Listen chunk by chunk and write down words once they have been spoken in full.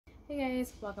Hey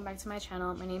guys, welcome back to my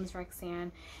channel. My name is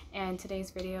Rexanne, and today's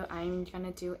video I'm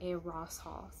gonna do a Ross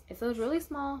haul. It's a really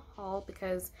small haul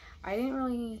because I didn't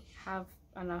really have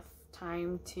enough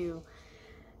time to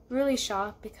really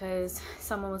shop because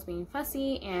someone was being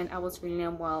fussy and I was reading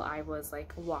them while I was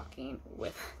like walking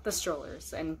with the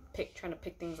strollers and trying to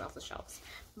pick things off the shelves.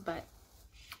 But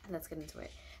let's get into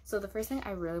it. So the first thing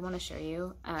I really want to show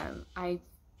you, I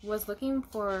was looking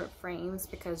for frames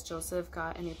because Joseph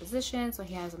got a new position, so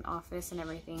he has an office and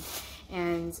everything,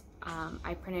 and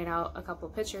I printed out a couple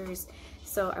pictures.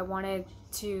 So I wanted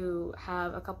to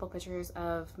have a couple pictures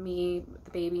of me,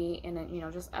 the baby, and then, you know,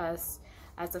 just us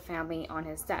as a family on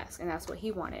his desk, and that's what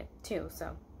he wanted too.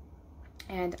 So,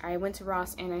 and I went to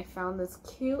Ross and I found this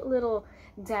cute little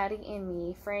Daddy and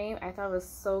Me frame. I thought it was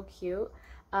so cute.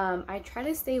 I try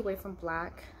to stay away from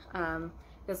black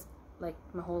because like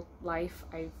my whole life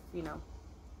I've, you know,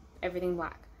 everything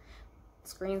black,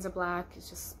 screens are black, it's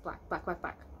just black.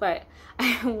 But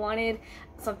I wanted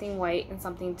something white and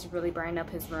something to really brighten up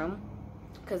his room,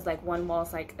 because like one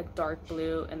wall's like a dark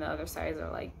blue and the other sides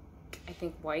are like, I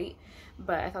think, white.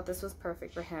 But I thought this was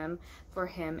perfect for him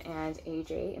and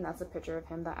AJ, and that's a picture of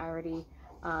him that I already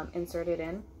inserted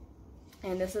in.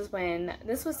 And this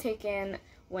was taken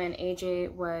when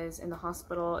AJ was in the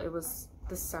hospital. It was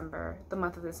December, the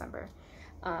month of December.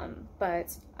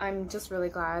 But I'm just really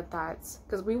glad that,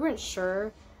 because we weren't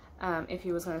sure if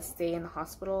he was going to stay in the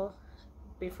hospital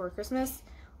before Christmas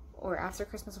or after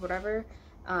Christmas, whatever.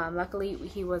 Luckily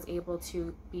he was able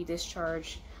to be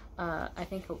discharged I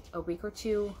think a week or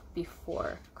two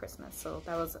before Christmas. So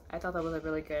I thought that was a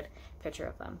really good picture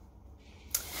of them.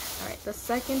 Alright, the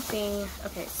second thing,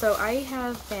 okay, so I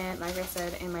have been, like I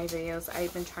said in my videos,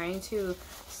 I've been trying to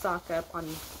stock up on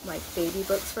like baby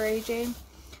books for AJ.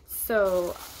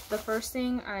 So the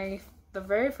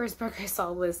very first book I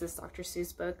saw was this Dr.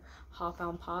 Seuss book, Hop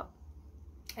on Pop.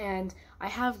 And I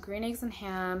have Green Eggs and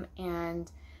Ham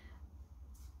and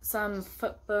some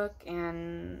Foot book,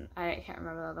 and I can't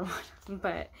remember the other one,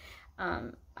 but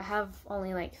I have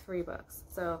only like 3 books.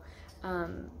 So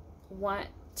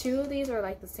two of these are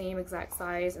like the same exact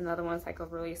size, and the other one's like a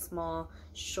really small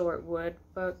short wood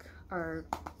book or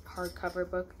hardcover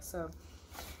book. So,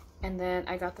 and then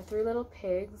I got the 3 Little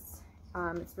Pigs.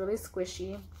 It's really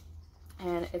squishy,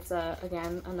 and it's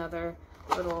again another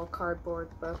little cardboard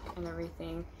book and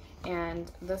everything. And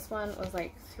this one was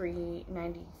like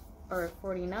 $3.90 or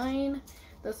 $4.49.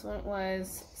 This one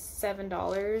was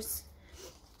 $7.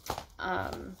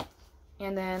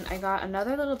 And then I got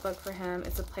another little book for him.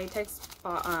 It's a Playtex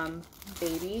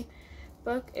baby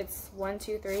book. It's 1,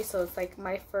 2, 3, so it's like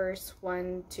my first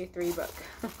 1, 2, 3 book.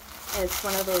 And it's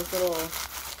one of those little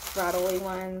rattly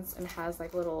ones and has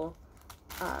like little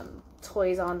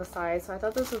toys on the side. So I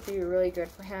thought this would be really good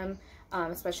for him,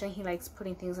 especially he likes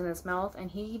putting things in his mouth, and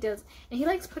he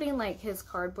likes putting like his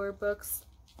cardboard books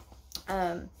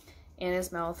in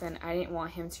his mouth, and I didn't want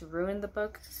him to ruin the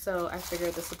book, so I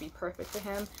figured this would be perfect for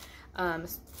him.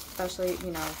 Especially,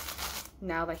 you know,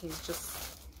 now that he's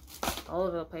just all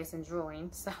over the place and drooling.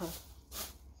 So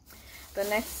the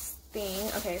next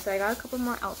thing, okay, so I got a couple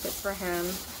more outfits for him.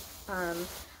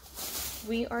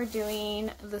 We are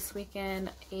doing this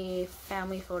weekend a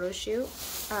family photo shoot.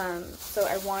 So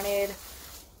I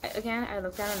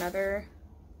looked at another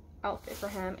outfit for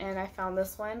him, and I found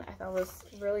this one. I thought it was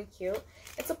really cute.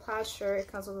 It's a plaid shirt. It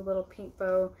comes with a little pink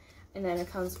bow, and then it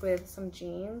comes with some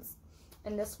jeans.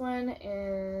 And this one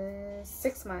is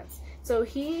 6 months. So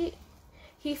he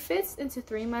fits into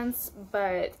 3 months,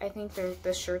 but I think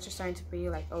the shirts are starting to be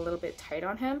like a little bit tight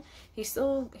on him. He's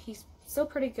still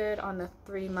pretty good on the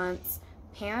 3 months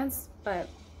pants, but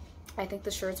I think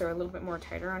the shirts are a little bit more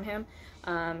tighter on him.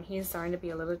 He's starting to be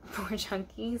a little bit more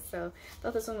chunky, so I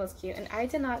thought this one was cute. And I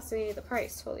did not see the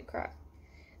price. Holy crap.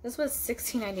 This was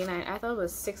 $16.99. I thought it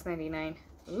was $6.99.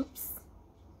 Oops.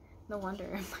 No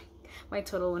wonder my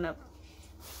total went up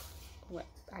what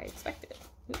I expected.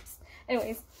 Oops.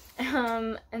 Anyways,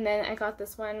 and then I got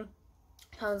this one.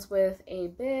 It comes with a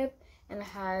bib, and it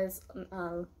has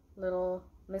little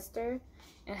mister.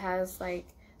 It has like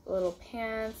little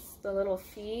pants. The little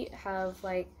feet have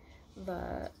like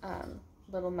the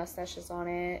little mustaches on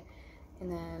it, and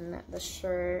then the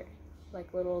shirt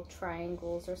like little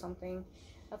triangles or something.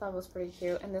 I thought it was pretty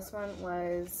cute. And this one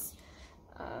was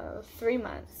 3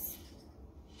 months.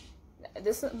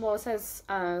 This, well, it says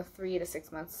 3 to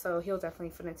 6 months, so he'll definitely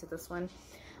fit into this one.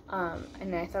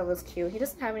 And I thought it was cute. He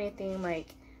doesn't have anything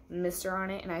like Mr. on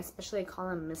it, and I especially call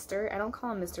him Mr. I don't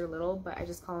call him Mr. Little, but I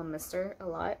just call him Mr. a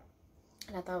lot,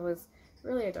 and I thought it was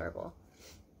really adorable.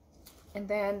 And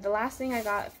then the last thing I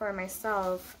got for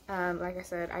myself, like I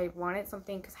said, I wanted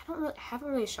something because I haven't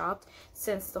really shopped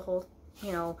since the whole,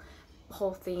 you know,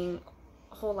 whole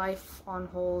life on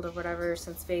hold or whatever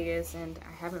since Vegas, and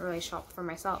I haven't really shopped for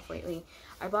myself lately.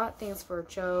 I bought things for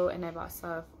Joe and I bought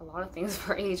a lot of things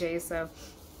for AJ. So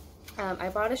I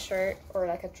bought a shirt or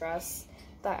like a dress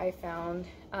that I found.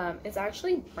 It's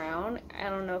actually brown. I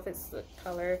don't know if it's the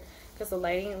color because the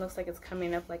lighting, it looks like it's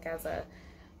coming up like as a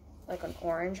like an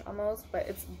orange almost, but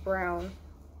it's brown,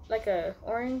 like a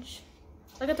orange,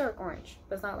 like a dark orange,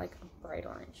 but it's not like a bright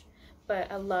orange. But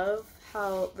I love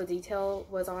how the detail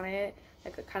was on it,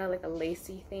 like a kind of like a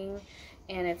lacy thing,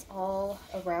 and it's all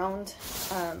around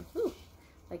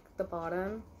like the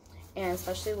bottom, and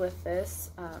especially with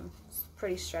this, it's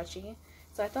pretty stretchy.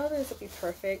 So I thought this would be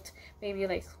perfect, maybe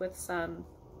like with some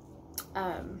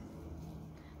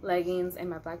leggings and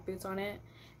my black boots on it.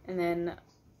 And then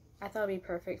I thought it'd be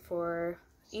perfect for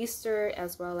Easter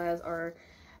as well as our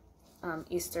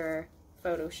Easter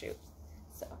photo shoot,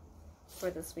 so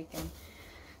for this weekend.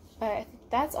 But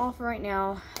that's all for right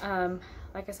now.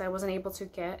 Like I said, I wasn't able to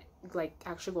get like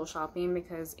actually go shopping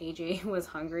because AJ was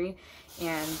hungry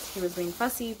and he was being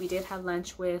fussy. We did have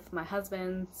lunch with my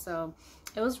husband, so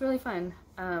it was really fun.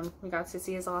 We got to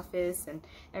see his office and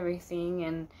everything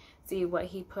and see what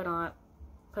he put up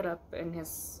in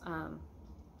his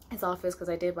office, because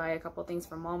I did buy a couple things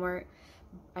from Walmart.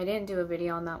 I didn't do a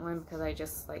video on that one because I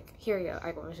just like, here you go,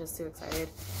 I was just too excited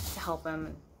to help him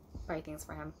and buy things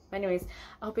for him. But anyways,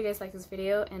 I hope you guys like this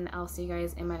video and I'll see you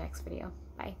guys in my next video.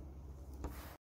 Bye.